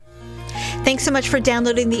Thanks so much for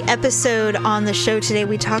downloading the episode. On the show today,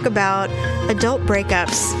 we talk about adult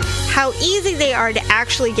breakups, how easy they are to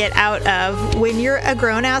actually get out of when you're a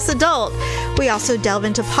grown-ass adult. We also delve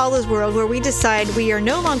into Paula's world, where we decide we are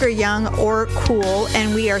no longer young or cool,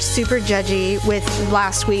 and we are super judgy with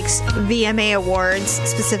last week's VMA Awards,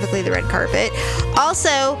 specifically the red carpet.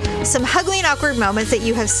 Also, some ugly and awkward moments that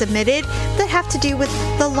you have submitted that have to do with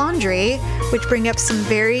the laundry, which bring up some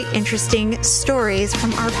very interesting stories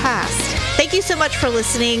from our past. Thank you so much for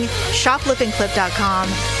listening. ShopLipandClip.com.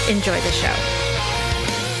 Enjoy the show.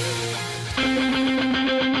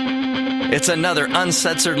 It's another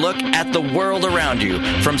uncensored look at the world around you,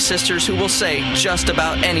 from sisters who will say just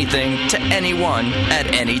about anything to anyone at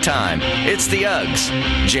any time. It's the Uggs.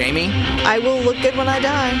 Jamie? I will look good when I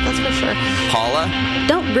die, that's for sure. Paula?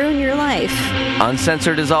 Don't ruin your life.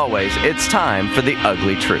 Uncensored as always, it's time for the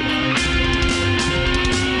ugly truth.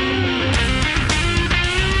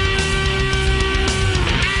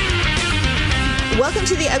 Welcome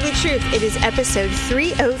to The Ugly Truth. It is episode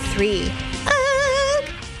 303.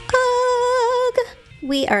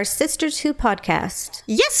 We are Sisters Who Podcast.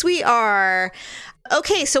 Yes, we are.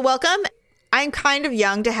 Okay, so welcome. I'm kind of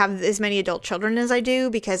young to have as many adult children as I do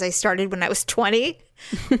because I started when I was 20.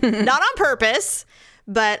 Not on purpose,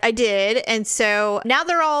 but I did. And so now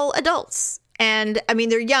they're all adults. And I mean,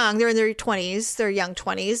 they're young. They're in their 20s. They're young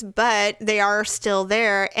 20s, but they are still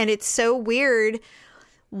there. And it's so weird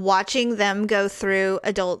watching them go through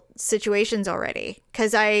adult situations already.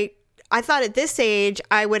 Because I thought at this age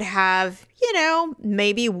I would have,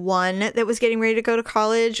 maybe one that was getting ready to go to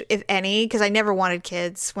college, if any, because I never wanted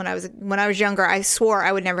kids when I was younger. I swore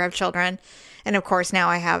I would never have children. And of course now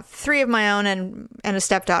I have 3 of my own and a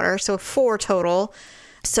stepdaughter, so 4 total.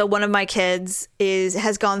 So one of my kids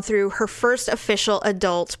has gone through her first official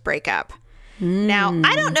adult breakup. Now,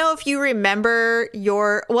 I don't know if you remember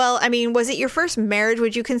was it your first marriage?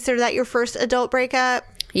 Would you consider that your first adult breakup?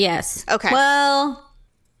 Yes. Okay. Well,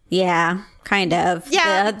 yeah, kind of.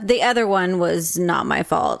 Yeah. The other one was not my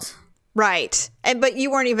fault. Right. But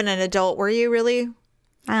you weren't even an adult, were you really?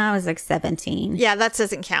 I was like 17. Yeah, that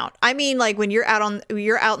doesn't count. I mean, like when you're out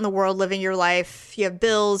in the world living your life, you have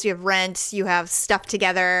bills, you have rent, you have stuff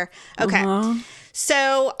together. Okay. Uh-huh.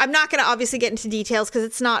 So I'm not going to obviously get into details because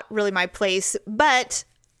it's not really my place, but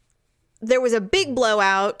there was a big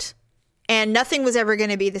blowout and nothing was ever going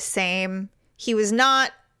to be the same. He was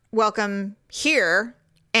not welcome here,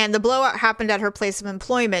 and the blowout happened at her place of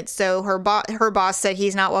employment. So her boss said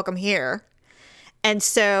he's not welcome here. And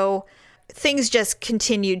so things just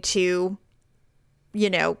continued to,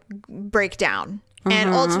 break down. Uh-huh. And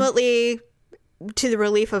ultimately, to the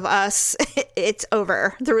relief of us, it's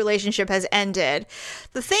over. The relationship has ended.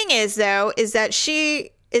 The thing is, though, is that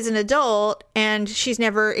she is an adult and she's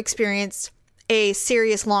never experienced a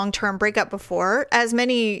serious long-term breakup before, as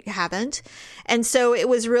many haven't. And so it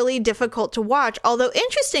was really difficult to watch. Although,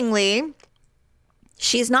 interestingly,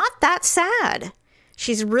 she's not that sad.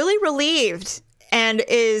 She's really relieved and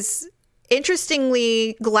is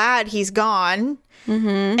interestingly glad he's gone.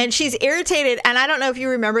 Mm-hmm. And she's irritated. And I don't know if you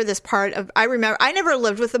remember this part of, I never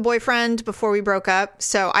lived with a boyfriend before we broke up,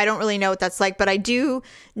 so I don't really know what that's like. But I do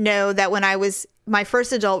know that when I was my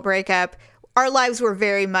first adult breakup, our lives were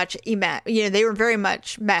very much, they were very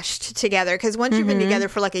much meshed together. Because once you've been together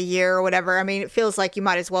for like a year or whatever, I mean, it feels like you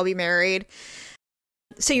might as well be married.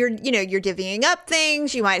 So you're divvying up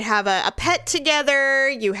things. You might have a pet together.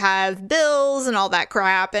 You have bills and all that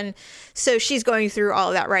crap. And so she's going through all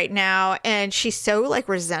of that right now. And she's so like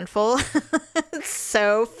resentful. It's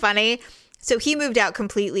so funny. So he moved out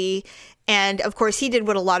completely. And of course, he did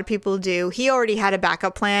what a lot of people do. He already had a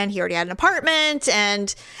backup plan. He already had an apartment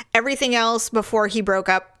and everything else before he broke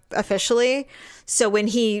up officially. So when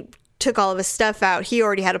he took all of his stuff out, he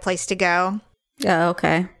already had a place to go. Oh,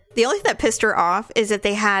 okay. The only thing that pissed her off is that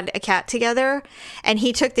they had a cat together and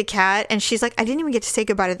he took the cat and she's like, I didn't even get to say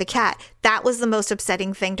goodbye to the cat. That was the most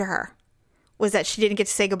upsetting thing to her, was that she didn't get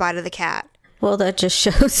to say goodbye to the cat. Well, that just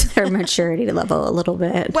shows her maturity level a little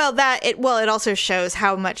bit. Well, it also shows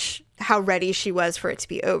how ready she was for it to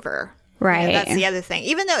be over. Right. That's the other thing.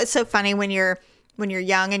 Even though it's so funny when you're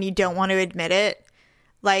young and you don't want to admit it,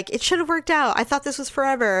 like, it should have worked out. I thought this was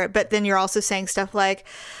forever. But then you're also saying stuff like,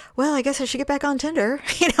 well, I guess I should get back on Tinder.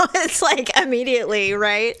 It's like immediately,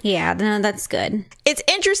 right? Yeah, no, that's good. It's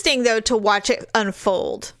interesting, though, to watch it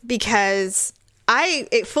unfold because I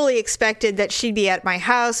fully expected that she'd be at my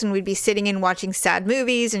house and we'd be sitting and watching sad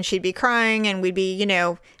movies and she'd be crying and we'd be,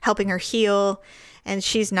 helping her heal. And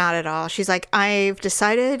she's not at all. She's like, I've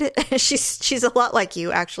decided, she's a lot like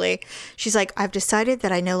you, actually. She's like, I've decided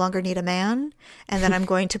that I no longer need a man and that I'm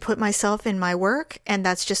going to put myself in my work. And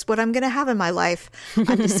that's just what I'm going to have in my life.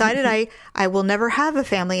 I've decided I will never have a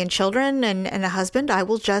family and children and a husband. I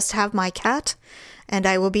will just have my cat and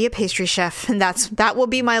I will be a pastry chef. And that will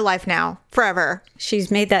be my life now forever.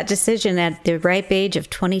 She's made that decision at the ripe age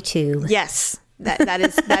of 22. Yes, that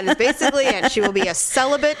is basically it. She will be a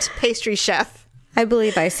celibate pastry chef. I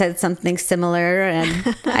believe I said something similar,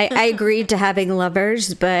 and I agreed to having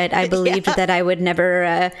lovers, but I believed that I would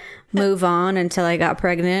never move on until I got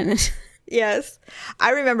pregnant. Yes. I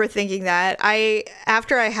remember thinking that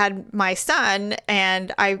after I had my son,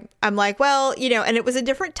 and I'm like, well, and it was a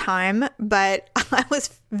different time, but I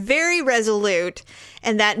was very resolute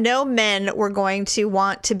and that no men were going to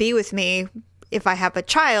want to be with me if I have a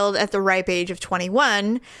child at the ripe age of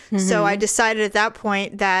 21. Mm-hmm. So I decided at that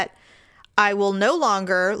point that I will no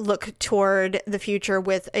longer look toward the future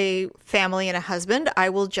with a family and a husband. I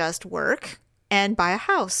will just work and buy a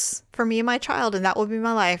house for me and my child, and that will be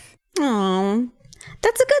my life. Oh,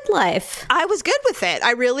 that's a good life. I was good with it.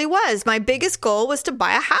 I really was. My biggest goal was to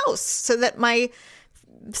buy a house so that my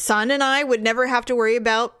son and I would never have to worry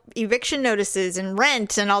about eviction notices and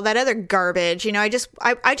rent and all that other garbage. I just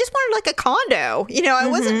wanted like a condo.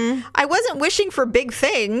 I wasn't wishing for big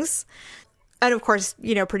things. And of course,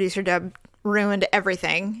 producer Deb ruined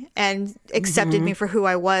everything and accepted me for who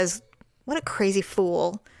I was. What a crazy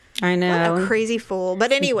fool. I know. What a crazy fool.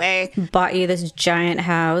 But anyway. Bought you this giant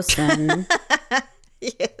house. And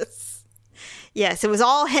Yes, it was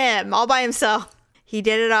all him, all by himself. He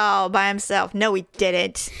did it all by himself. No, he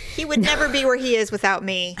didn't. He would never be where he is without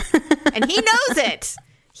me. And he knows it.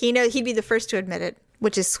 He'd be the first to admit it,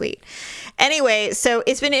 which is sweet. Anyway, so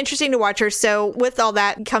it's been interesting to watch her. So with all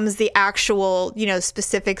that comes the actual,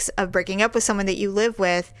 specifics of breaking up with someone that you live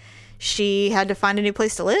with. She had to find a new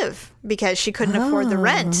place to live because she couldn't afford the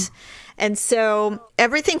rent. And so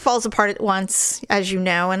everything falls apart at once, as you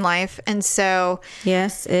know, in life. And so...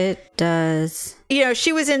 Yes, it does.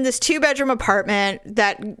 She was in this 2-bedroom apartment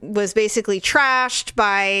that was basically trashed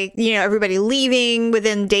by, everybody leaving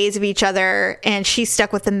within days of each other. And she's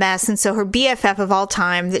stuck with the mess. And so her BFF of all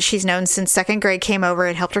time that she's known since 2nd grade came over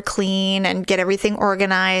and helped her clean and get everything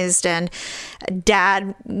organized. And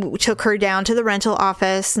Dad took her down to the rental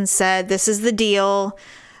office and said, this is the deal.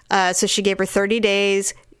 So she gave her 30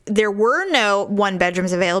 days. There were no 1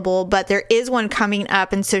 bedrooms available, but there is one coming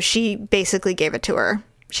up. And so she basically gave it to her.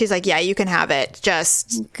 She's like, yeah, you can have it.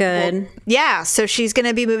 Just good. Well, yeah. So she's going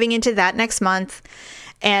to be moving into that next month.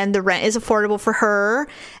 And the rent is affordable for her.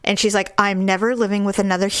 And she's like, I'm never living with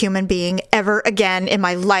another human being ever again in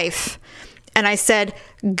my life. And I said,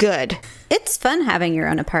 good. It's fun having your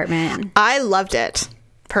own apartment. I loved it,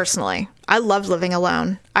 personally. I loved living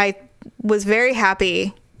alone. I was very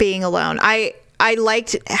happy being alone. I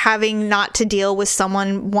liked having not to deal with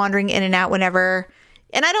someone wandering in and out whenever.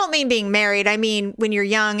 And I don't mean being married. I mean when you're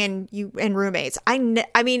young and roommates. I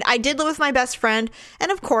mean, I did live with my best friend,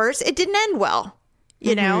 and of course, it didn't end well.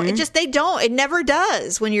 It never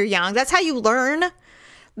does when you're young. That's how you learn.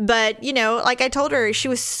 But, like I told her, she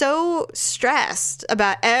was so stressed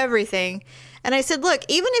about everything. And I said, look,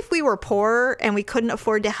 even if we were poor and we couldn't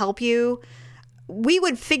afford to help you, we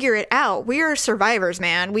would figure it out. We are survivors,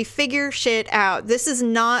 man. We figure shit out. This is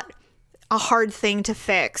not a hard thing to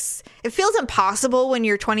fix. It feels impossible when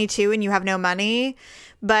you're 22 and you have no money,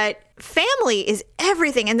 but family is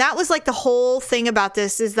everything. And that was like the whole thing about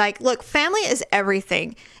this is like, look, family is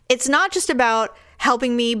everything. It's not just about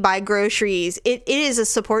helping me buy groceries. It is a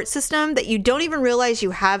support system that you don't even realize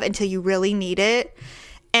you have until you really need it.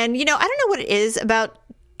 And, I don't know what it is about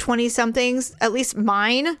 20 somethings, at least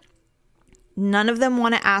mine. None of them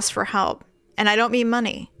want to ask for help. And I don't mean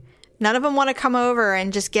money. None of them want to come over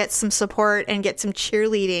and just get some support and get some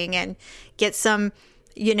cheerleading and get some,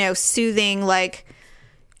 soothing, like,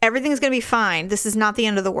 everything's going to be fine. This is not the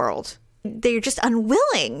end of the world. They're just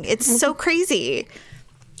unwilling. It's so crazy.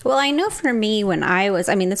 Well, I know for me when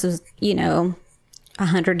this was,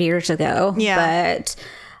 100 years ago. Yeah. But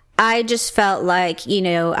I just felt like,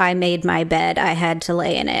 I made my bed. I had to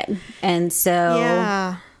lay in it. And so...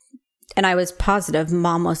 Yeah. And I was positive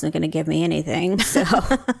Mom wasn't going to give me anything. So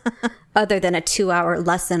other than a 2-hour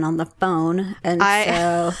lesson on the phone. And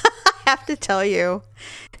I have to tell you,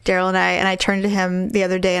 Daryl and I turned to him the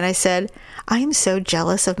other day and I said, I am so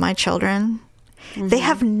jealous of my children. Mm-hmm. They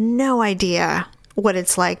have no idea what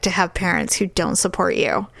it's like to have parents who don't support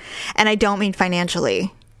you. And I don't mean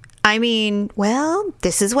financially. I mean, well,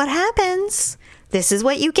 this is what happens. This is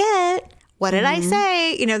what you get. What did I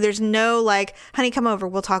say? You know, there's no like, honey, come over.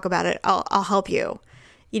 We'll talk about it. I'll help you.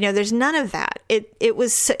 You know, there's none of that.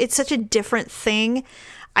 It's such a different thing.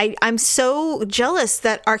 I'm so jealous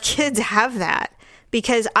that our kids have that,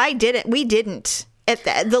 because we didn't at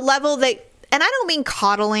the level that, and I don't mean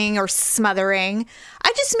coddling or smothering.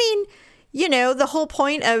 I just mean, you know, the whole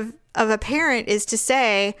point of a parent is to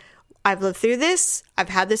say, I've lived through this. I've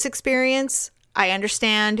had this experience. I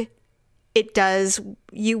understand.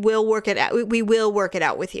 You will work it out. We will work it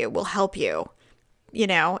out with you. We'll help you. You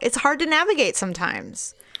know, it's hard to navigate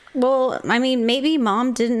sometimes. Well, I mean, maybe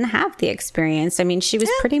mom didn't have the experience. I mean, she was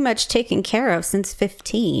pretty much taken care of since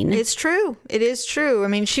 15. It's true. It is true. I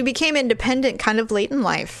mean, she became independent kind of late in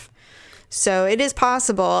life. So it is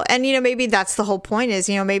possible. And, you know, maybe that's the whole point is,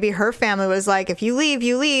 you know, maybe her family was like, if you leave,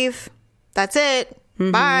 you leave. That's it.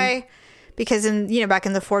 Bye. Because back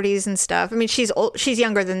in the 40s and stuff, I mean, she's old, she's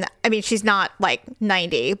younger than that. I mean, she's not like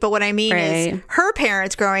 90, but what I mean is her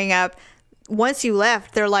parents growing up, once you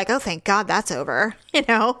left, they're like, oh, thank God that's over. You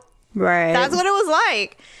know, right. That's what it was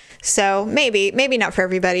like. So maybe not for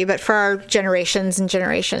everybody, but for our generations and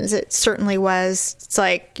generations, it certainly was. It's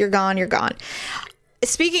like, you're gone, you're gone.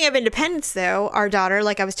 Speaking of independence, though, our daughter,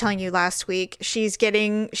 like I was telling you last week, she's got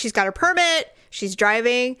her permit. She's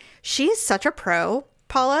driving. She is such a pro,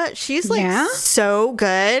 Paula. She's like so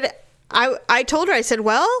good. I told her, I said,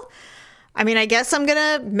 well, I mean, I guess I'm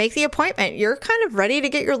going to make the appointment. You're kind of ready to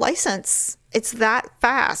get your license. It's that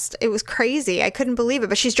fast. It was crazy. I couldn't believe it.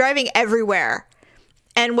 But she's driving everywhere.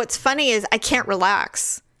 And what's funny is I can't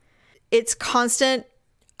relax. It's constant.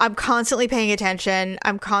 I'm constantly paying attention.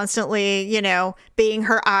 I'm constantly, you know, being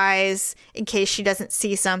her eyes in case she doesn't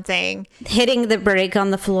see something. Hitting the brake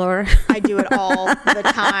on the floor. I do it all the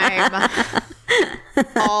time.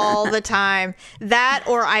 All the time. That,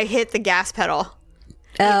 or I hit the gas pedal.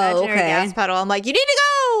 Oh, okay. Gas pedal. I'm like, you need to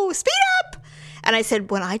go. Speed up. And I said,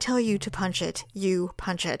 when I tell you to punch it, you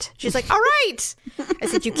punch it. She's like, all right. I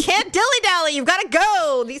said, you can't dilly-dally. You've got to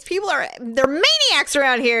go. These people they're maniacs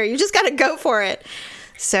around here. You just got to go for it.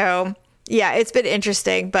 So, yeah, it's been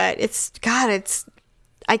interesting, but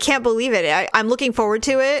I can't believe it. I'm looking forward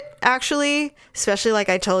to it, actually, especially like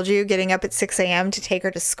I told you, getting up at 6 a.m. to take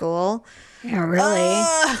her to school. Yeah,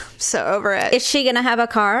 really? So over it. Is she going to have a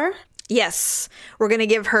car? Yes. We're going to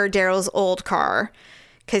give her Daryl's old car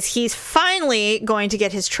because he's finally going to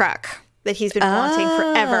get his truck that he's been wanting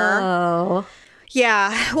forever. Oh.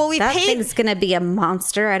 Yeah. Well, that thing's going to be a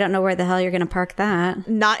monster. I don't know where the hell you're going to park that.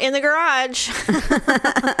 Not in the garage.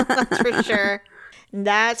 That's for sure.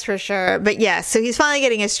 That's for sure. But yeah, so he's finally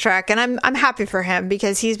getting his truck, and I'm happy for him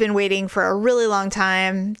because he's been waiting for a really long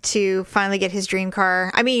time to finally get his dream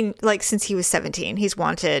car. I mean, like since he was 17, he's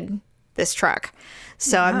wanted this truck.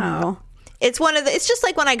 So wow. It's just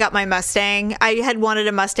like when I got my Mustang. I had wanted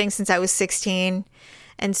a Mustang since I was 16.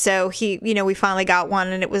 And so we finally got one,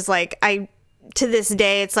 and it was like to this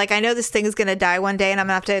day, it's like, I know this thing is going to die one day and I'm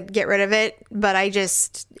going to have to get rid of it. But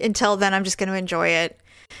until then, I'm just going to enjoy it.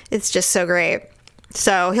 It's just so great.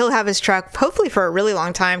 So he'll have his truck hopefully for a really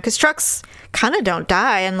long time because trucks kind of don't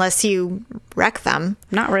die unless you wreck them.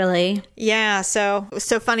 Not really. Yeah. So it was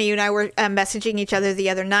so funny. You and I were messaging each other the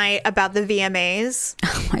other night about the VMAs.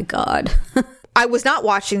 Oh my God. I was not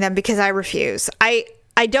watching them because I refuse. I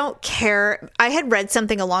don't care. I had read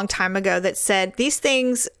something a long time ago that said these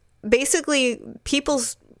things, basically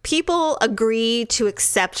people agree to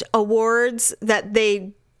accept awards that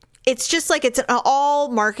it's just like it's an all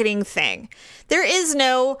marketing thing. There is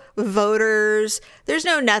no voters. There's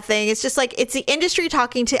no nothing. It's just like it's the industry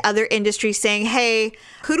talking to other industries saying, hey,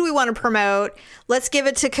 who do we want to promote? Let's give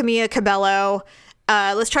it to Camila Cabello.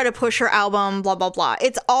 Let's try to push her album, blah, blah, blah.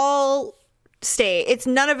 It's all state.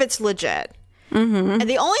 None of it's legit. Mm-hmm. And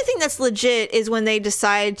the only thing that's legit is when they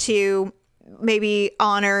decide to maybe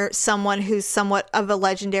honor someone who's somewhat of a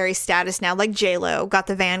legendary status now, like J-Lo got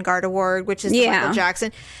the Vanguard Award, which is Michael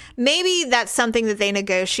Jackson. Maybe that's something that they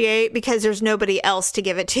negotiate because there's nobody else to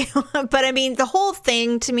give it to. But I mean, the whole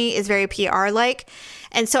thing to me is very PR-like.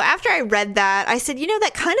 And so after I read that, I said,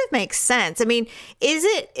 that kind of makes sense. I mean,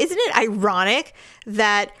 isn't it ironic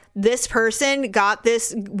that this person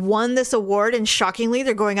won this award and shockingly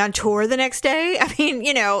they're going on tour the next day? I mean,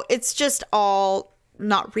 it's just all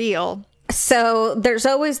not real. So there's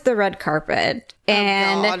always the red carpet.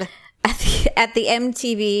 And at the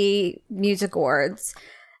MTV Music Awards,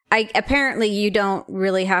 apparently you don't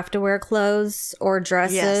really have to wear clothes or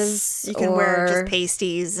dresses. Yes. You can wear just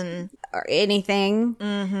pasties or anything.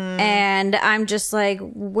 Mm-hmm. And I'm just like,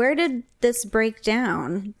 where did this break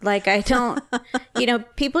down? Like, I don't,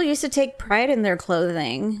 people used to take pride in their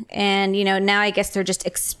clothing. And, now I guess they're just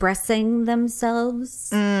expressing themselves.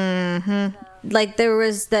 Mm-hmm. Like, there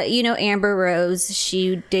was Amber Rose.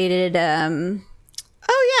 She dated,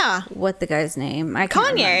 oh, yeah. What the guy's name? I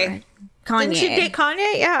can't remember. Kanye. Didn't she date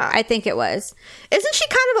Kanye? Yeah. I think it was. Isn't she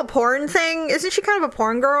kind of a porn thing? Isn't she kind of a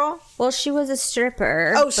porn girl? Well, she was a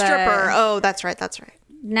stripper. Oh, stripper. Oh, that's right. That's right.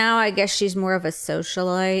 Now I guess she's more of a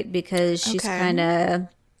socialite because she's kind of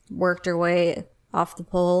worked her way off the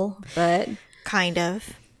pole, but... Kind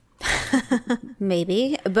of.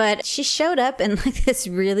 Maybe. But she showed up in like this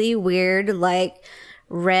really weird, like,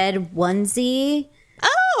 red onesie.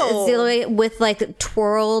 Oh! With like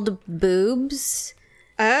twirled boobs.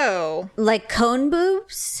 Oh. Like cone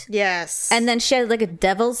boobs. Yes. And then she had like a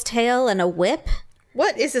devil's tail and a whip.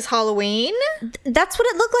 What is this, Halloween? That's what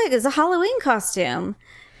it looked like. It's a Halloween costume.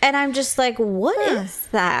 And I'm just like, what is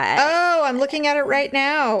that? Oh, I'm looking at it right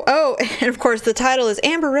now. Oh, and of course the title is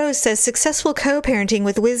Amber Rose says successful co-parenting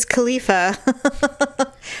with Wiz Khalifa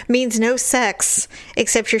means no sex,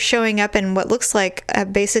 except you're showing up in what looks like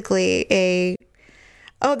basically a...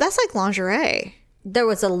 Oh, that's like lingerie. There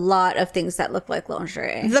was a lot of things that looked like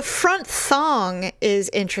lingerie. The front thong is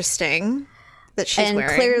interesting that she's wearing.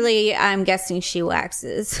 And clearly, I'm guessing she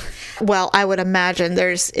waxes. Well, I would imagine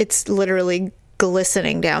it's literally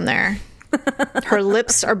glistening down there. Her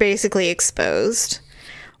lips are basically exposed.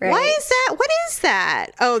 Right. Why is that? What is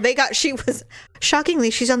that? Oh,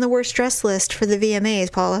 shockingly, she's on the worst dress list for the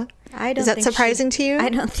VMAs, Paula. Is that surprising to you? I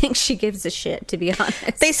don't think she gives a shit, to be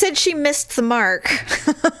honest. They said she missed the mark.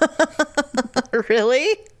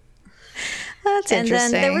 Really? That's interesting.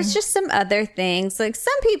 And then there was just some other things. Like,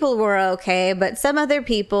 some people were okay, but some other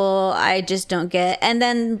people I just don't get. And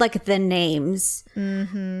then, like, the names.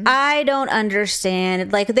 Mm-hmm. I don't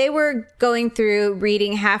understand. Like, they were going through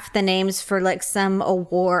reading half the names for, like, some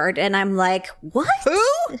award. And I'm like, what?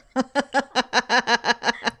 Who?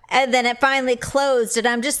 And then it finally closed. And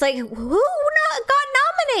I'm just like, who got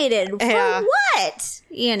nominated? For what?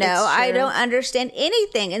 I don't understand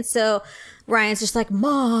anything. And so... Ryan's just like,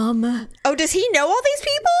 Mom. Oh, does he know all these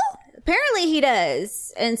people? Apparently he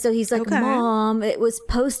does. And so he's like, Mom, it was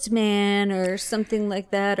Postman or something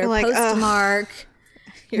like that, or like, Postmark,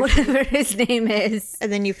 whatever his name is.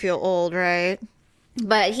 And then you feel old, right?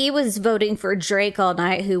 But he was voting for Drake all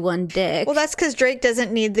night, who won Dick. Well, that's because Drake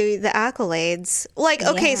doesn't need the accolades. Like,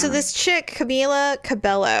 okay, so this chick, Camila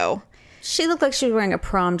Cabello. She looked like she was wearing a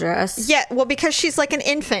prom dress. Yeah, well, because she's like an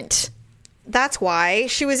infant. That's why.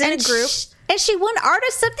 She was in a group. And she won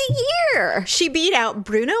Artist of the Year. She beat out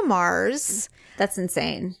Bruno Mars. That's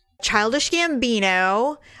insane. Childish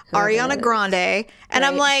Gambino, Ariana Grande. And right.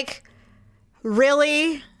 I'm like,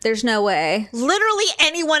 really? There's no way. Literally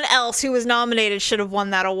anyone else who was nominated should have won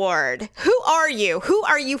that award. Who are you? Who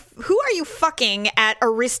are you fucking at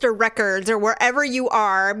Arista Records or wherever you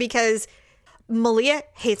are? Because Malia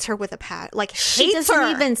hates her with a pat. Like, she doesn't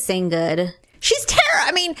even sing good. She's terrible.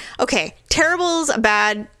 I mean, okay, terrible's a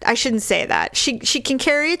bad... I shouldn't say that. She can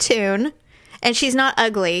carry a tune, and she's not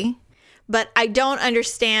ugly, but I don't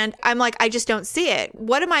understand. I'm like, I just don't see it.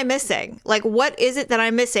 What am I missing? Like, what is it that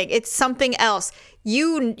I'm missing? It's something else.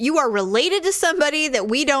 You are related to somebody that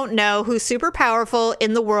we don't know who's super powerful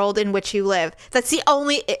in the world in which you live. That's the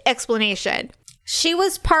only explanation. She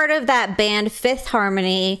was part of that band Fifth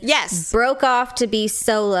Harmony. Yes. Broke off to be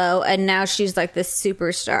solo, and now she's like this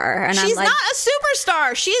superstar. And she's I'm like, not a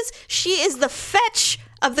superstar. She is the fetch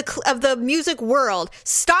of the music world.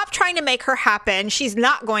 Stop trying to make her happen. She's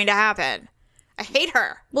not going to happen. I hate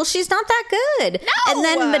her. Well, she's not that good. No. And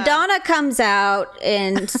then Madonna comes out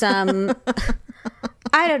in some...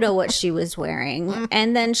 I don't know what she was wearing.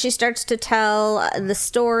 And then she starts to tell the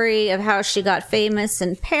story of how she got famous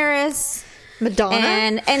in Paris.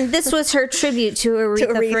 Madonna? And this was her tribute to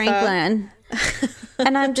Aretha Franklin.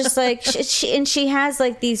 And I'm just like, she has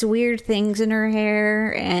like these weird things in her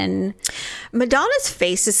hair, and Madonna's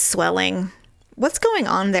face is swelling. What's going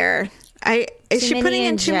on there? Is she putting in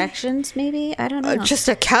injections? Maybe, I don't know. Just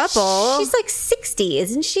a couple. She's like 60,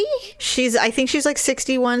 isn't she? I think she's like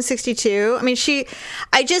 61, 62. I mean,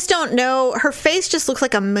 I just don't know. Her face just looks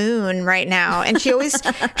like a moon right now, and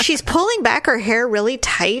she's pulling back her hair really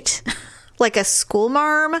tight. Like a school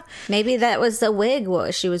marm. Maybe that was the wig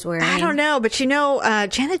what she was wearing. I don't know, but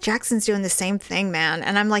Janet Jackson's doing the same thing, man.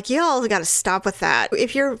 And I'm like, y'all got to stop with that.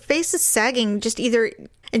 If your face is sagging, just either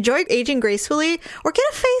enjoy aging gracefully or get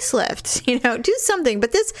a facelift. Do something.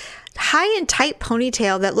 But high and tight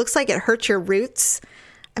ponytail that looks like it hurts your roots.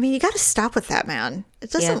 I mean, you got to stop with that, man.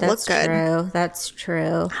 It doesn't look good. True. That's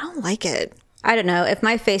true. I don't like it. I don't know. If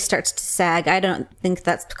my face starts to sag, I don't think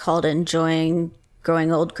that's called enjoying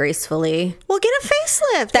growing old gracefully. Well, get a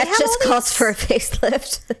facelift. That just calls for a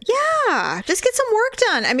facelift. Yeah, just get some work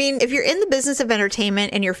done. I mean, if you're in the business of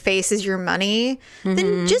entertainment and your face is your money,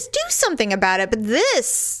 then just do something about it. But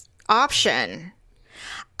this option,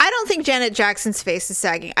 I don't think Janet Jackson's face is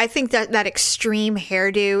sagging. I think that extreme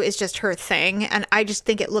hairdo is just her thing, and I just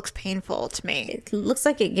think it looks painful to me. It looks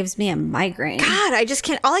like it gives me a migraine. God, I just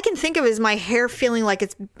can't. All I can think of is my hair feeling like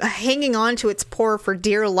it's hanging on to its paw for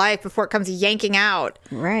dear life before it comes yanking out.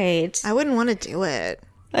 Right. I wouldn't want to do it.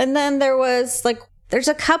 And then there's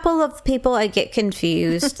a couple of people I get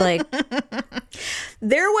confused. Like,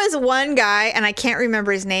 there was one guy, and I can't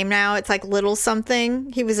remember his name now. It's like Little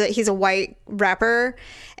something. He's a white rapper,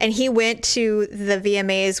 and he went to the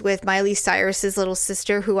VMAs with Miley Cyrus's little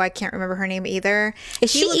sister, who I can't remember her name either. Is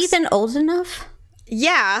she even old enough?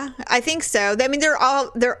 Yeah, I think so. I mean,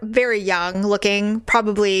 they're very young looking,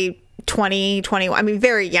 probably 20, 21. I mean,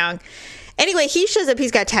 very young. Anyway, he shows up. He's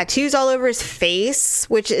got tattoos all over his face,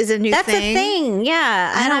 which is a new thing. That's a thing,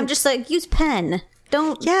 yeah. And I'm just like, use pen.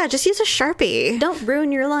 Just use a Sharpie. Don't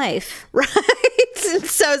ruin your life. Right? And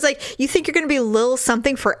so it's like, you think you're going to be Lil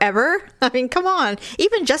something forever? I mean, come on.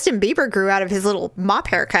 Even Justin Bieber grew out of his little mop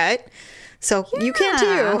haircut. So you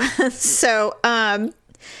can too. So,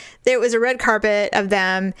 there was a red carpet of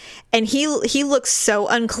them, and he looks so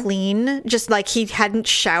unclean, just like he hadn't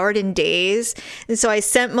showered in days. And so I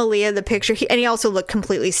sent Malia the picture, and he also looked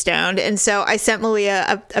completely stoned. And so I sent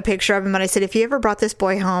Malia a picture of him, and I said, if you ever brought this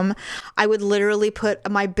boy home, I would literally put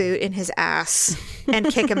my boot in his ass and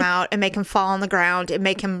kick him out and make him fall on the ground and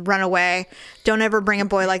make him run away. Don't ever bring a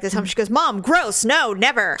boy like this home. She goes, Mom, gross. No,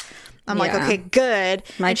 never. I'm like, okay, good.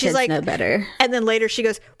 My kids know better. And then later she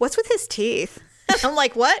goes, what's with his teeth? I'm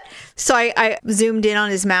like, what? So I zoomed in on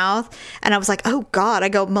his mouth, and I was like, oh God. I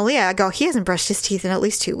go, Malia, he hasn't brushed his teeth in at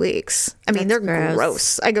least 2 weeks. I mean, they're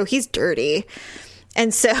gross. I go, he's dirty.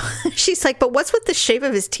 And so she's like, but what's with the shape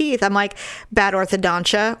of his teeth? I'm like, bad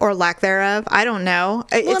orthodontia or lack thereof. I don't know.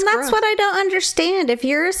 Well, and that's what I don't understand. If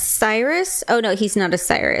you're a Cyrus, oh no, he's not a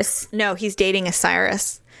Cyrus. No, he's dating a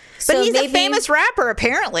Cyrus. But he's a famous rapper,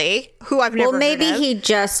 apparently, who I've never heard of. Well, maybe he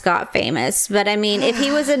just got famous. But I mean, if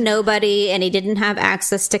he was a nobody and he didn't have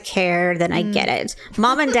access to care, then I get it.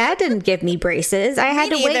 Mom and Dad didn't give me braces. I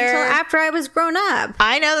had to wait until after I was grown up.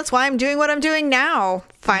 I know. That's why I'm doing what I'm doing now,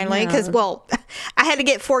 finally. Because, well, I had to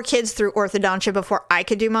get 4 kids through orthodontia before I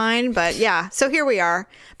could do mine. But yeah, so here we are.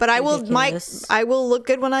 But I will look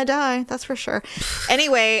good when I die. That's for sure.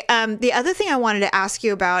 Anyway, the other thing I wanted to ask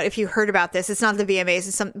you about, if you heard about this, it's not the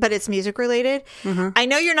VMAs, but it's music related. I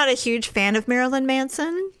know you're not a huge fan of Marilyn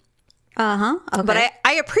Manson. Okay. But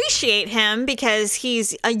I appreciate him because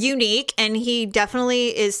he's unique, and he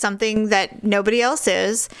definitely is something that nobody else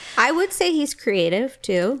is. I would say he's creative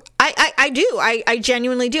too. I do. I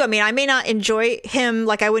genuinely do. I mean, I may not enjoy him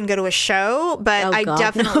like I wouldn't go to a show, but I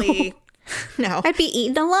definitely... No. I'd be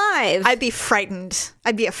eaten alive. I'd be frightened.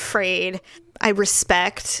 I'd be afraid. I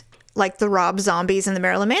respect like the Rob Zombies and the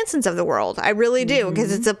Marilyn Mansons of the world. I really do,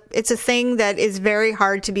 because it's a thing that is very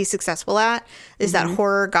hard to be successful at, is that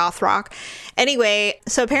horror goth rock. Anyway,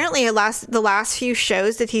 so apparently the last few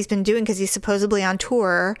shows that he's been doing, because he's supposedly on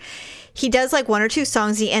tour, he does like 1 or 2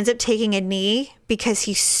 songs. He ends up taking a knee because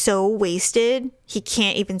he's so wasted. He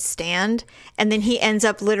can't even stand. And then he ends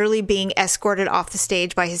up literally being escorted off the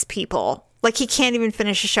stage by his people. Like he can't even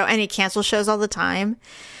finish a show, and he cancels shows all the time.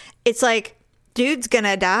 It's like, dude's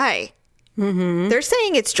gonna die. They're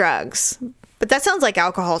saying it's drugs, but that sounds like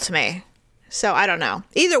alcohol to me. So I don't know.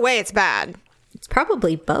 Either way, it's bad. It's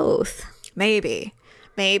probably both. Maybe.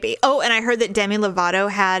 Oh, and I heard that Demi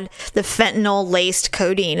Lovato had the fentanyl-laced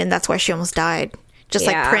codeine, and that's why she almost died. Just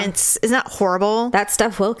like Prince. Isn't that horrible? That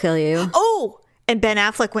stuff will kill you. Oh, and Ben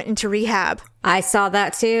Affleck went into rehab. I saw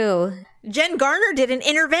that too. Jen Garner did an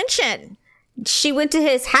intervention. She went to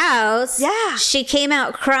his house. Yeah. She came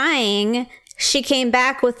out crying. She came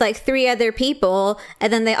back with like 3 other people,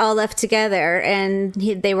 and then they all left together, and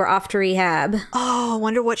they were off to rehab. Oh, I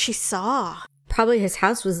wonder what she saw. Probably his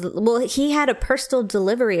house was... Well, he had a personal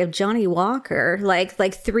delivery of Johnny Walker, like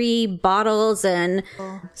 3 bottles and...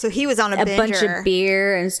 So he was on a binger. Bunch of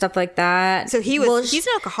beer and stuff like that. So he was... Well, he's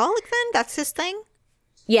an alcoholic then? That's his thing?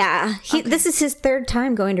 Yeah. This is his 3rd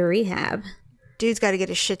time going to rehab. Dude's got to get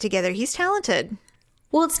his shit together. He's talented.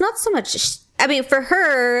 Well, it's not so much... I mean, for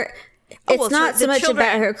her... It's not so much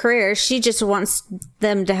about her career. She just wants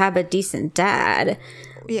them to have a decent dad.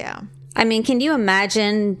 Yeah. I mean, can you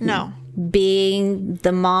imagine being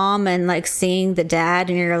the mom and like seeing the dad,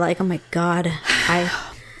 and you're like, oh my God, I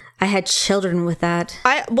had children with that.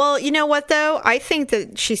 Well, you know what though? I think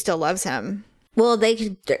that she still loves him. Well,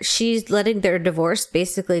 she's letting their divorce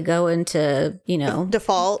basically go into,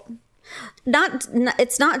 Default.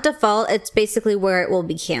 It's not default. It's basically where it will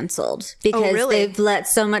be canceled because they've let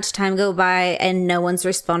so much time go by and no one's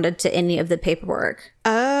responded to any of the paperwork.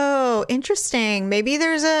 Oh, interesting. Maybe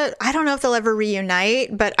I don't know if they'll ever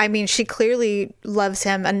reunite, but I mean, she clearly loves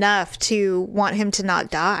him enough to want him to not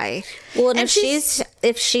die. Well, and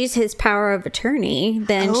if she's his power of attorney,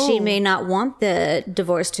 then she may not want the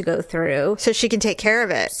divorce to go through. So she can take care of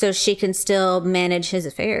it. So she can still manage his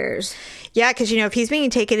affairs. Yeah, because, if he's being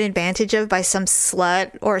taken advantage of by some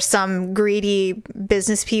slut or some greedy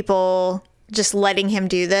business people just letting him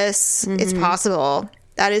do this, it's possible.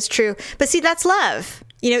 That is true. But see, that's love.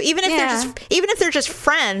 Even if they're just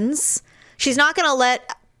friends, she's not going to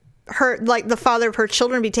let her, like the father of her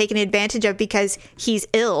children, be taken advantage of because he's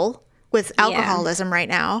ill with alcoholism right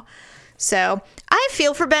now. So I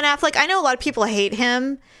feel for Ben Affleck. I know a lot of people hate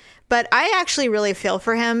him, but I actually really feel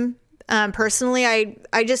for him. Personally,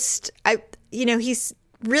 he's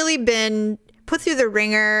really been put through the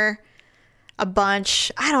ringer a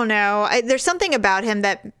bunch. I don't know. There's something about him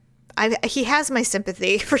that he has my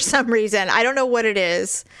sympathy for some reason. I don't know what it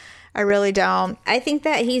is. I really don't. I think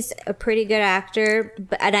that he's a pretty good actor,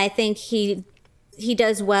 and I think he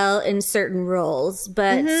does well in certain roles,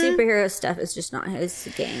 but superhero stuff is just not his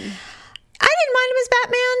game. I didn't mind him as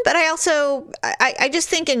Batman, but I also, I just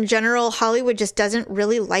think in general, Hollywood just doesn't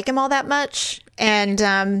really like him all that much. And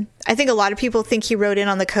I think a lot of people think he rode in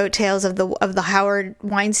on the coattails of the Howard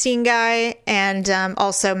Weinstein guy and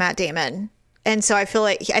also Matt Damon. And so I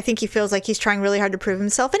think he feels like he's trying really hard to prove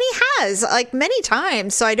himself. And he has, like, many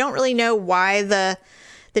times. So I don't really know why the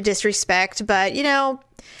disrespect, but,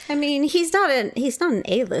 I mean, he's not an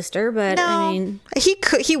A-lister, but no, I mean,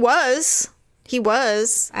 he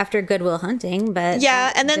was after Good Will Hunting, but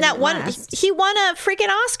yeah, and then that one he won a freaking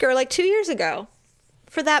Oscar like 2 years ago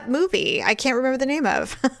for that movie. I can't remember the name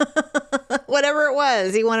of whatever it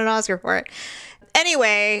was. He won an Oscar for it.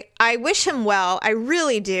 Anyway, I wish him well. I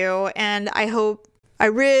really do, and I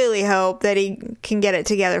really hope that he can get it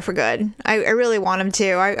together for good. I really want him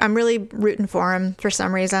to. I'm really rooting for him for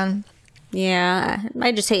some reason. Yeah,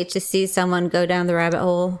 I just hate to see someone go down the rabbit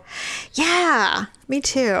hole. Yeah, me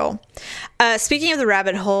too. Speaking of the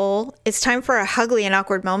rabbit hole, it's time for our Ugly and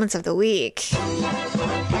Awkward Moments of the Week.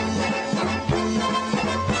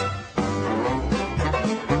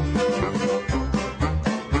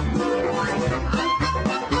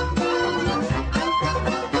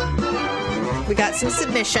 We got some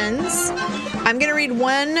submissions. I'm going to read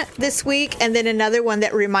one this week and then another one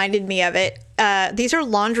that reminded me of it. These are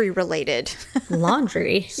laundry related.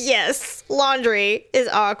 Laundry? Yes. Laundry is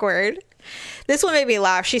awkward. This one made me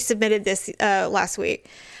laugh. She submitted this last week.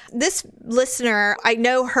 This listener, I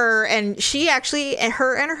know her, and she actually,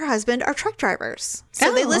 her and her husband are truck drivers.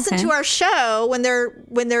 So they listen to our show when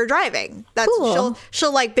they're driving. That's cool.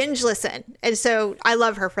 She'll like binge listen. And so I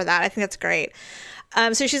love her for that. I think that's great.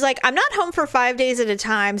 So she's like, I'm not home for 5 days at a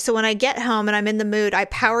time. So when I get home and I'm in the mood, I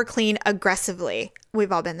power clean aggressively.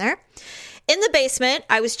 We've all been there. In the basement,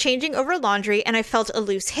 I was changing over laundry and I felt a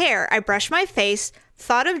loose hair. I brushed my face,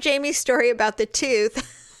 thought of Jamie's story about the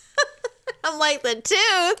tooth. I'm like, the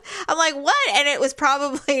tooth? I'm like, what? And it was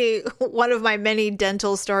probably one of my many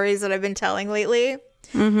dental stories that I've been telling lately.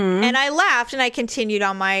 Mm-hmm. And I laughed and I continued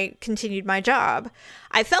my job.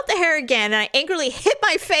 I felt the hair again and I angrily hit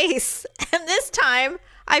my face. And this time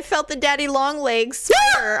I felt the daddy long legs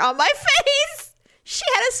spider on my face. She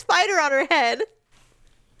had a spider on her head.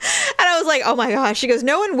 And I was like, oh my gosh. She goes,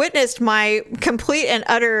 no one witnessed my complete and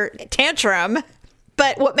utter tantrum.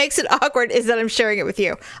 But what makes it awkward is that I'm sharing it with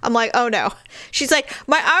you. I'm like, oh no. She's like,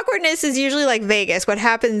 my awkwardness is usually like Vegas. What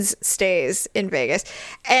happens stays in Vegas.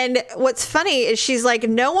 And what's funny is she's like,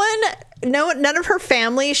 none of her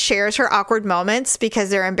family shares her awkward moments because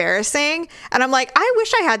they're embarrassing. And I'm like, I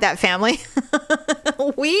wish I had that family.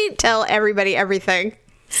 We tell everybody everything.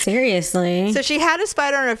 Seriously. So she had a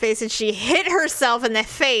spider on her face and she hit herself in the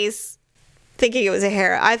face thinking it was a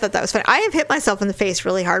hair. I thought that was funny. I have hit myself in the face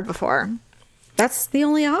really hard before. That's the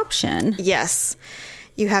only option. Yes.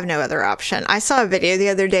 You have no other option. I saw a video the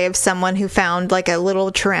other day of someone who found like a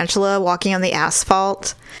little tarantula walking on the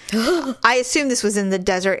asphalt. I assume this was in the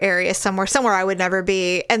desert area somewhere I would never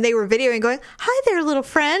be. And they were videoing going, hi there, little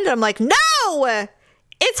friend. I'm like, no,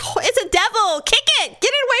 it's a devil. Kick it.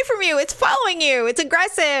 Get it away from you. It's following you. It's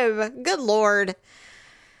aggressive. Good Lord.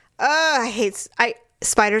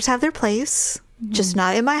 Spiders have their place, just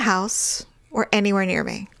not in my house or anywhere near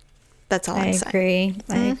me. That's all I'm saying.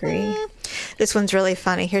 I agree. This one's really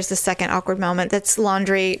funny. Here's the second awkward moment that's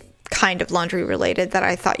kind of laundry related that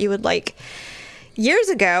I thought you would like. Years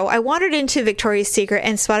ago, I wandered into Victoria's Secret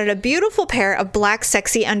and spotted a beautiful pair of black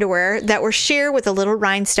sexy underwear that were sheer with a little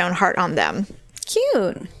rhinestone heart on them.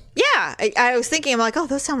 Cute. Yeah, I was thinking, I'm like, oh,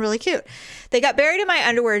 those sound really cute. They got buried in my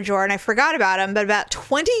underwear drawer and I forgot about them, but about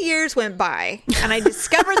 20 years went by and I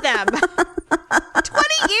discovered them. 20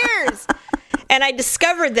 years! And I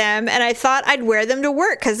discovered them and I thought I'd wear them to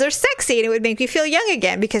work because they're sexy and it would make me feel young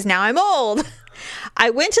again because now I'm old. I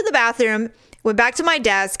went to the bathroom, went back to my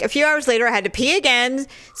desk. A few hours later, I had to pee again.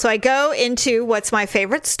 So I go into what's my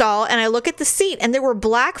favorite stall and I look at the seat and there were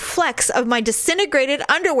black flecks of my disintegrated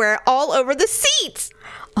underwear all over the seat.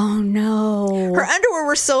 Oh, no. Her underwear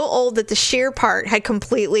were so old that the sheer part had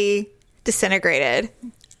completely disintegrated.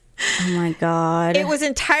 Oh, my God. It was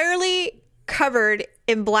entirely covered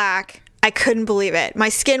in black. I couldn't believe it. My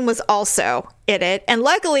skin was also in it. And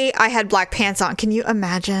luckily, I had black pants on. Can you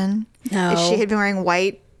imagine if she had been wearing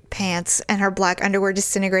white pants and her black underwear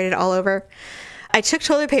disintegrated all over? I took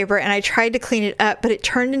toilet paper and I tried to clean it up, but it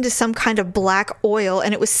turned into some kind of black oil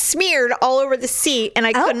and it was smeared all over the seat and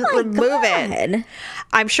I couldn't remove it.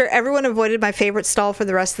 I'm sure everyone avoided my favorite stall for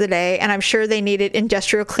the rest of the day, and I'm sure they needed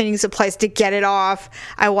industrial cleaning supplies to get it off.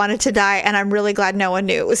 I wanted to die, and I'm really glad no one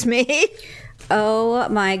knew it was me. Oh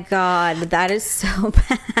my God, that is so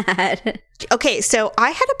bad. Okay, so I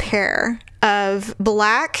had a pair of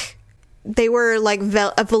black, they were like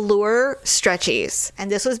velour stretchies.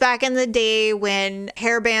 And this was back in the day when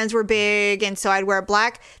hair bands were big. And so I'd wear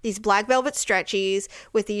these black velvet stretchies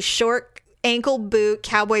with these short ankle boot,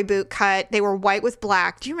 cowboy boot cut. They were white with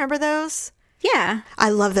black. Do you remember those? Yeah. I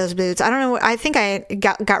love those boots. I don't know. I think I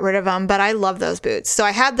got rid of them, but I love those boots. So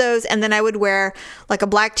I had those, and then I would wear like a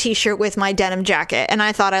black t-shirt with my denim jacket, and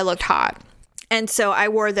I thought I looked hot. And so I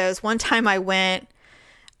wore those. One time I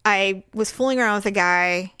was fooling around with a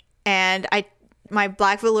guy, and my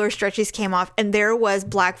black velour stretchies came off, and there was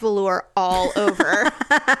black velour all over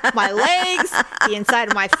my legs, the inside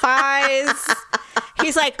of my thighs.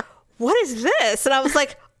 He's like, "What is this?" And I was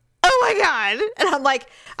like, "Oh my God." And I'm like,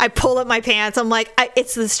 I pull up my pants. I'm like,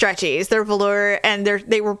 it's the stretchies. They're velour, and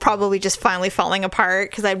they were probably just finally falling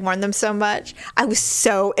apart because I'd worn them so much. I was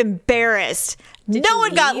so embarrassed. No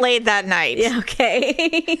one got laid that night. Yeah,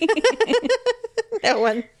 okay. No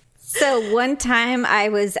one. So one time I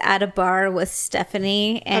was at a bar with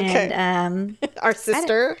Stephanie and our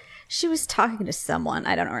sister. She was talking to someone.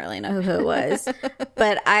 I don't really know who it was,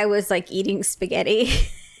 but I was like eating spaghetti.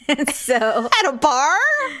 And so at a bar?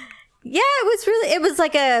 Yeah, it was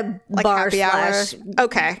like a bar happy hour.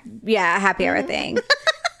 Okay. Yeah, happy hour thing.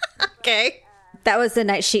 Okay. That was the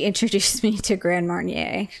night she introduced me to Grand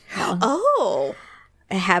Marnier. Oh.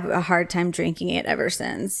 I have a hard time drinking it ever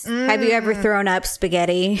since. Have you ever thrown up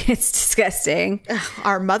spaghetti? It's disgusting.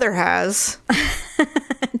 Our mother has.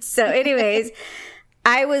 So anyways,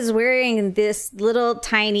 I was wearing this little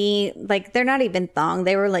tiny, like they're not even thong.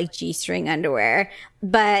 They were like G-string underwear.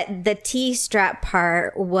 But the T-strap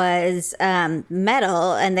part was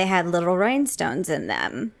metal and they had little rhinestones in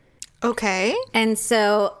them. Okay. And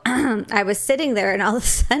so I was sitting there and all of a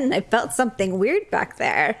sudden I felt something weird back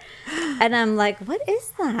there. And I'm like, what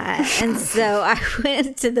is that? And so I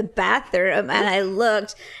went to the bathroom and I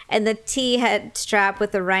looked and the T-head strap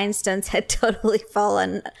with the rhinestones had totally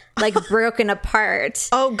fallen, like broken apart.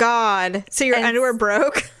 Oh, God. So your underwear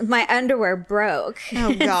broke? My underwear broke.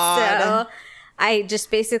 Oh, God. So I just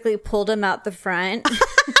basically pulled them out the front.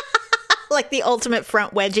 Like the ultimate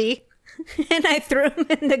front wedgie. And I threw them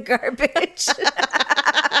in the garbage.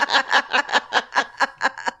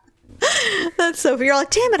 That's so funny. You're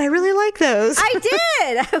like, damn it, I really like those. I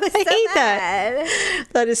did. I hate that.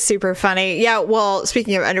 That is super funny. Yeah, well,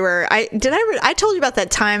 speaking of underwear, I told you about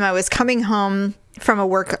that time I was coming home from a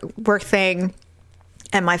work thing.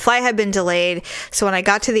 And my flight had been delayed. So when I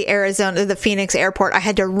got to the Phoenix airport, I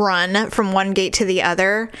had to run from one gate to the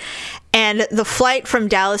other. And the flight from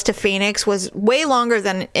Dallas to Phoenix was way longer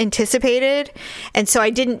than anticipated. And so I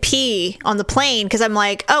didn't pee on the plane because I'm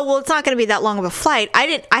like, oh, well, it's not going to be that long of a flight.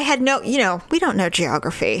 I had no, we don't know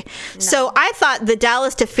geography. No. So I thought the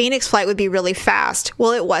Dallas to Phoenix flight would be really fast.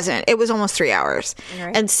 Well, it wasn't. It was almost 3 hours.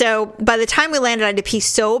 Right. And so by the time we landed, I had to pee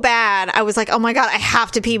so bad. I was like, oh my God, I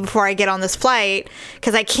have to pee before I get on this flight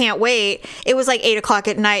because I can't wait. It was like 8:00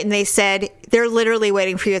 at night and they said, they're literally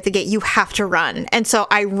waiting for you at the gate. You have to run. And so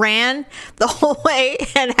I ran the whole way,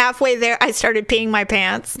 and halfway there, I started peeing my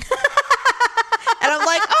pants. And I'm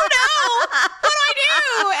like, oh no, what do I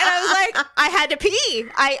do? And I was like, I had to pee.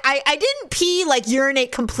 I didn't pee like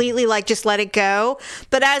urinate completely, like just let it go.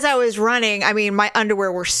 But as I was running, I mean, my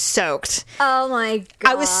underwear were soaked. Oh my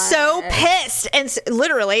God. I was so pissed, and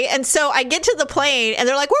literally. And so I get to the plane and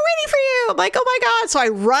they're like, we're waiting for you. I'm like, oh my God. So I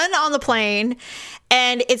run on the plane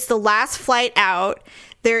and it's the last flight out.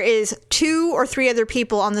 There is 2 or 3 other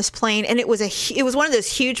people on this plane, and it was one of those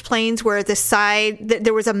huge planes where the side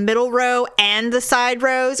there was a middle row and the side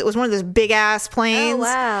rows. It was one of those big ass planes. Oh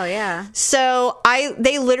wow, yeah. So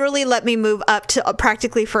they literally let me move up to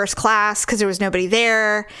practically first class because there was nobody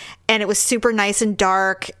there, and it was super nice and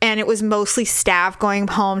dark, and it was mostly staff going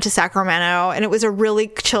home to Sacramento, and it was a really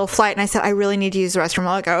chill flight. And I said, I really need to use the restroom.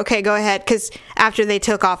 I'll go, okay, go ahead, because after they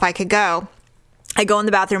took off, I could go. I go in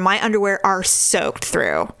the bathroom. My underwear are soaked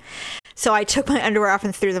through. So I took my underwear off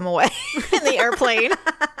and threw them away in the airplane.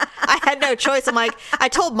 I had no choice. I'm like, I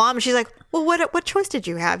told Mom, and she's like, well, what choice did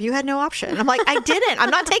you have? You had no option. I'm like, I didn't. I'm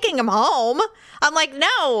not taking them home. I'm like,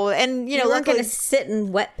 no. And, you weren't going to sit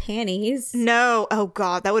in wet panties. No. Oh,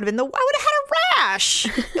 God. That would have been I would have had a rash.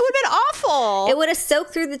 It would have been awful. It would have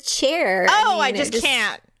soaked through the chair. Oh, I just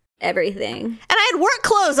can't. Everything. And I had work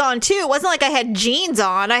clothes on too. It wasn't like I had jeans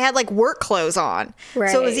on. I had like work clothes on.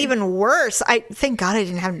 Right. So it was even worse. Thank God I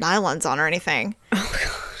didn't have nylons on or anything. Oh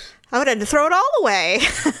God. I would have had to throw it all away.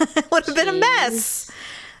 It would have been a mess.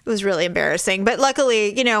 It was really embarrassing. But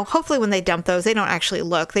luckily, hopefully when they dump those, they don't actually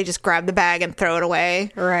look. They just grab the bag and throw it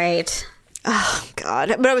away. Right. Oh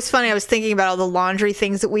God. But it was funny. I was thinking about all the laundry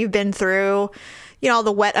things that we've been through. All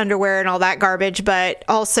the wet underwear and all that garbage. But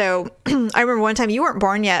also, I remember one time, you weren't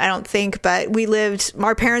born yet, I don't think, but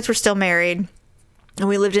our parents were still married. And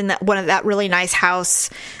we lived in that really nice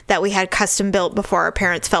house that we had custom built before our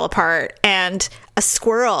parents fell apart. And a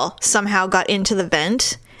squirrel somehow got into the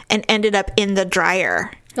vent and ended up in the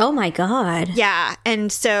dryer. Oh my God. Yeah. And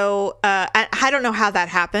so I don't know how that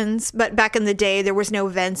happens, but back in the day, there was no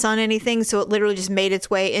vents on anything. So it literally just made its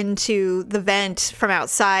way into the vent from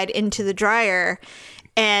outside into the dryer.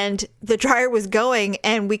 And the dryer was going,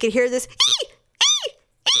 and we could hear this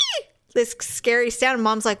this scary sound. And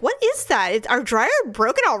Mom's like, what is that? Is our dryer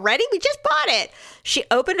broken already? We just bought it. She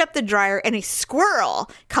opened up the dryer, and a squirrel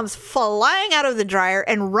comes flying out of the dryer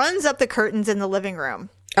and runs up the curtains in the living room.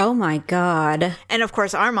 Oh my God. And of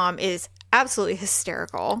course, our mom is absolutely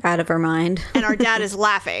hysterical. Out of her mind. And our dad is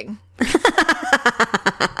laughing.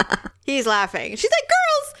 He's laughing. She's like,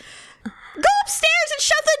 girls, go upstairs and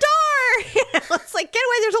shut the door. It's like, get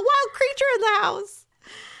away. There's a wild creature in the house.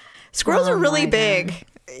 Squirrels are really big. God.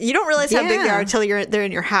 You don't realize how big they are until they're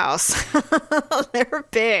in your house. They're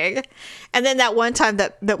big. And then that one time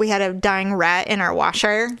that we had a dying rat in our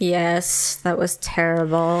washer. Yes, that was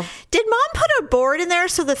terrible. Did Mom put a board in there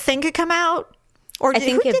so the thing could come out? Or I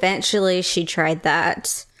think eventually she tried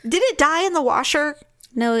that. Did it die in the washer?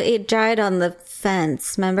 No, it died on the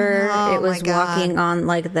fence. Remember? Oh, it was walking on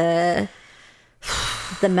like the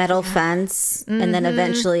metal fence, and then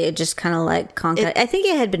eventually it just kind of like conked out. I think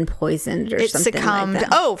it had been poisoned or something succumbed. like that.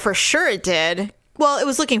 Oh, for sure it did. Well, it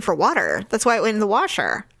was looking for water. That's why it went in the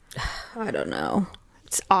washer. I don't know.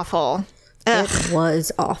 It's awful. It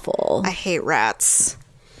was awful. I hate rats.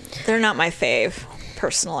 They're not my fave,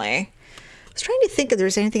 personally. I was trying to think if there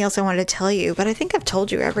was anything else I wanted to tell you, but I think I've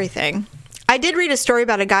told you everything. I did read a story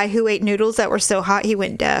about a guy who ate noodles that were so hot he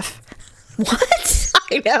went deaf. What?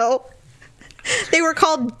 I know. They're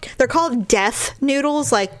called death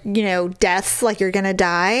noodles, like, death, like you're gonna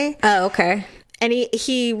die. Oh, okay. And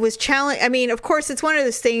he was challenged. I mean, of course, it's one of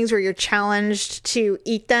those things where you're challenged to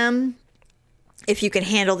eat them if you can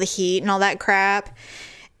handle the heat and all that crap.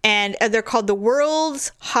 And they're called the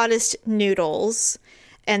world's hottest noodles.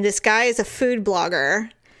 And this guy is a food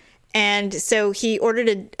blogger. And so he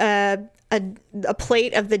ordered a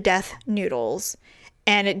plate of the death noodles,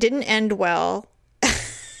 and it didn't end well.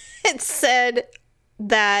 It said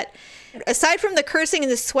that aside from the cursing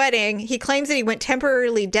and the sweating, he claims that he went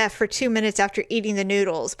temporarily deaf for 2 minutes after eating the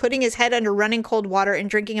noodles. Putting his head under running cold water and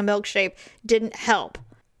drinking a milkshake didn't help.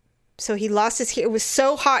 So he lost his hearing. It was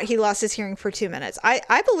so hot he lost his hearing for 2 minutes.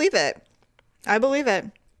 I believe it. I believe it.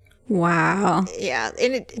 Wow. Yeah.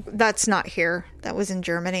 And that's not here. That was in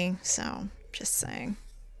Germany. So just saying.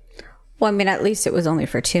 Well, I mean, at least it was only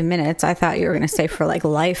for 2 minutes. I thought you were going to say for like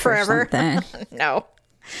life forever. Or something.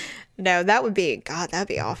 No, that would be, God, that'd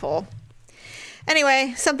be awful.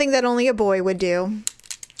 Anyway, something that only a boy would do,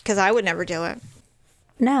 because I would never do it.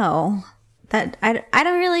 No, I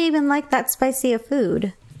don't really even like that spicy of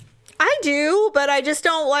food. I do, but I just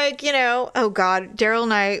don't like, oh God, Daryl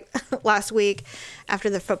and I last week after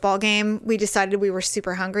the football game, we decided we were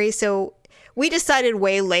super hungry. So we decided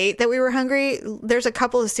way late that we were hungry. There's a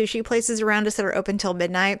couple of sushi places around us that are open till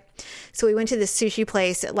midnight. So we went to this sushi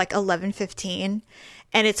place at like 11:15,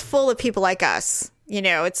 and it's full of people like us. You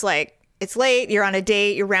know, it's like, it's late, you're on a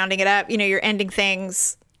date, you're rounding it up, you know, you're ending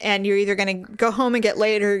things, and you're either going to go home and get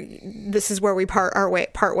late, or this is where we part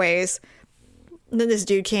ways. And then this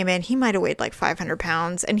dude came in. He might have weighed like 500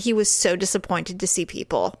 pounds, and he was so disappointed to see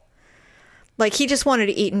people. Like, he just wanted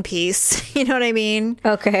to eat in peace. You know what I mean?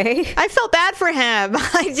 Okay. I felt bad for him.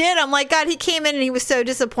 I did. I'm like, God, he came in and he was so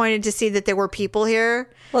disappointed to see that there were people here.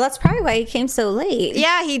 Well, that's probably why he came so late.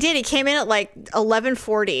 Yeah, he did. He came in at like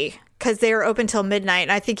 11:40 because they were open till midnight.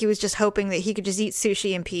 And I think he was just hoping that he could just eat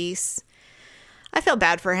sushi in peace. I felt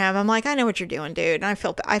bad for him. I'm like, I know what you're doing, dude. And I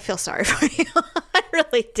feel sorry for you. I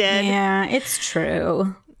really did. Yeah, it's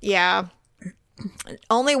true. Yeah.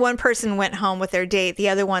 Only one person went home with their date. The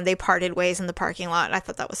other one, they parted ways in the parking lot. And I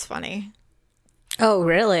thought that was funny. Oh,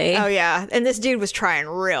 really? Oh, yeah. And this dude was trying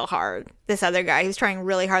real hard. This other guy, he was trying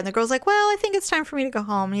really hard. And the girl's like, well, I think it's time for me to go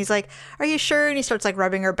home. And he's like, are you sure? And he starts like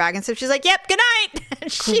rubbing her back and stuff. She's like, yep, good night.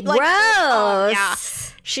 And she Gross. like, oh, yeah.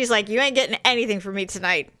 She's like, you ain't getting anything from me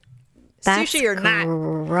tonight. That's sushi or not.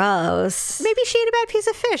 Gross. Maybe she ate a bad piece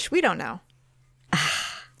of fish. We don't know.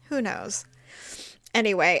 Who knows?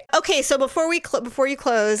 Anyway, okay, so before you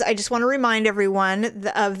close, I just want to remind everyone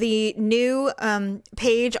of the new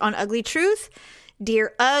page on Ugly Truth.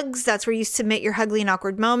 Dear Uggs, that's where you submit your ugly and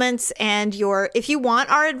awkward moments. And if you want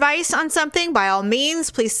our advice on something, by all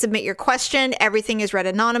means, please submit your question. Everything is read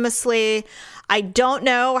anonymously. I don't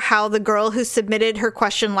know how the girl who submitted her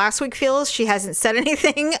question last week feels. She hasn't said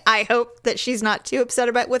anything. I hope that she's not too upset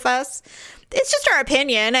about with us. It's just our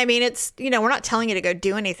opinion. I mean, it's, we're not telling you to go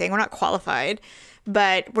do anything. We're not qualified.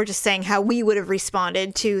 But we're just saying how we would have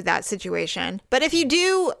responded to that situation. But if you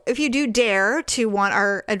do dare to want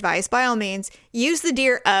our advice, by all means, use the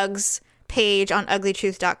Dear Uggs page on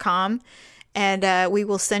uglytruth.com, and we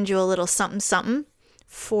will send you a little something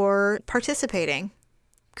for participating,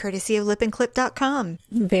 courtesy of lipandclip.com.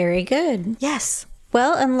 Very good. Yes.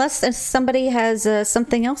 Well, unless somebody has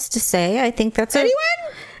something else to say, I think that's Anyone?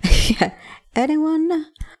 Yeah. Anyone?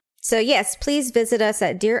 So, yes, please visit us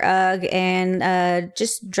at Dear Ugg and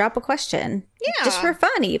just drop a question. Yeah. Just for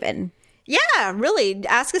fun, even. Yeah, really.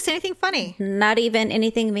 Ask us anything funny. Not even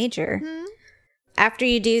anything major. Mm-hmm. After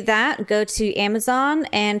you do that, go to Amazon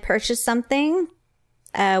and purchase something.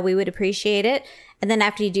 We would appreciate it. And then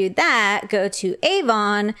after you do that, go to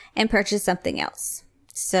Avon and purchase something else.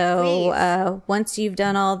 So once you've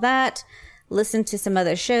done all that, listen to some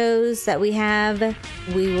other shows that we have.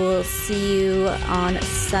 We will see you on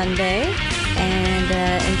Sunday, and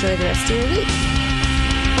enjoy the rest of your week.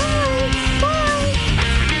 Bye. Bye.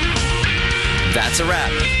 That's a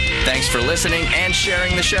wrap. Thanks for listening and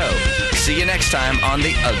sharing the show. See you next time on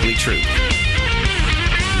The Ugly Truth.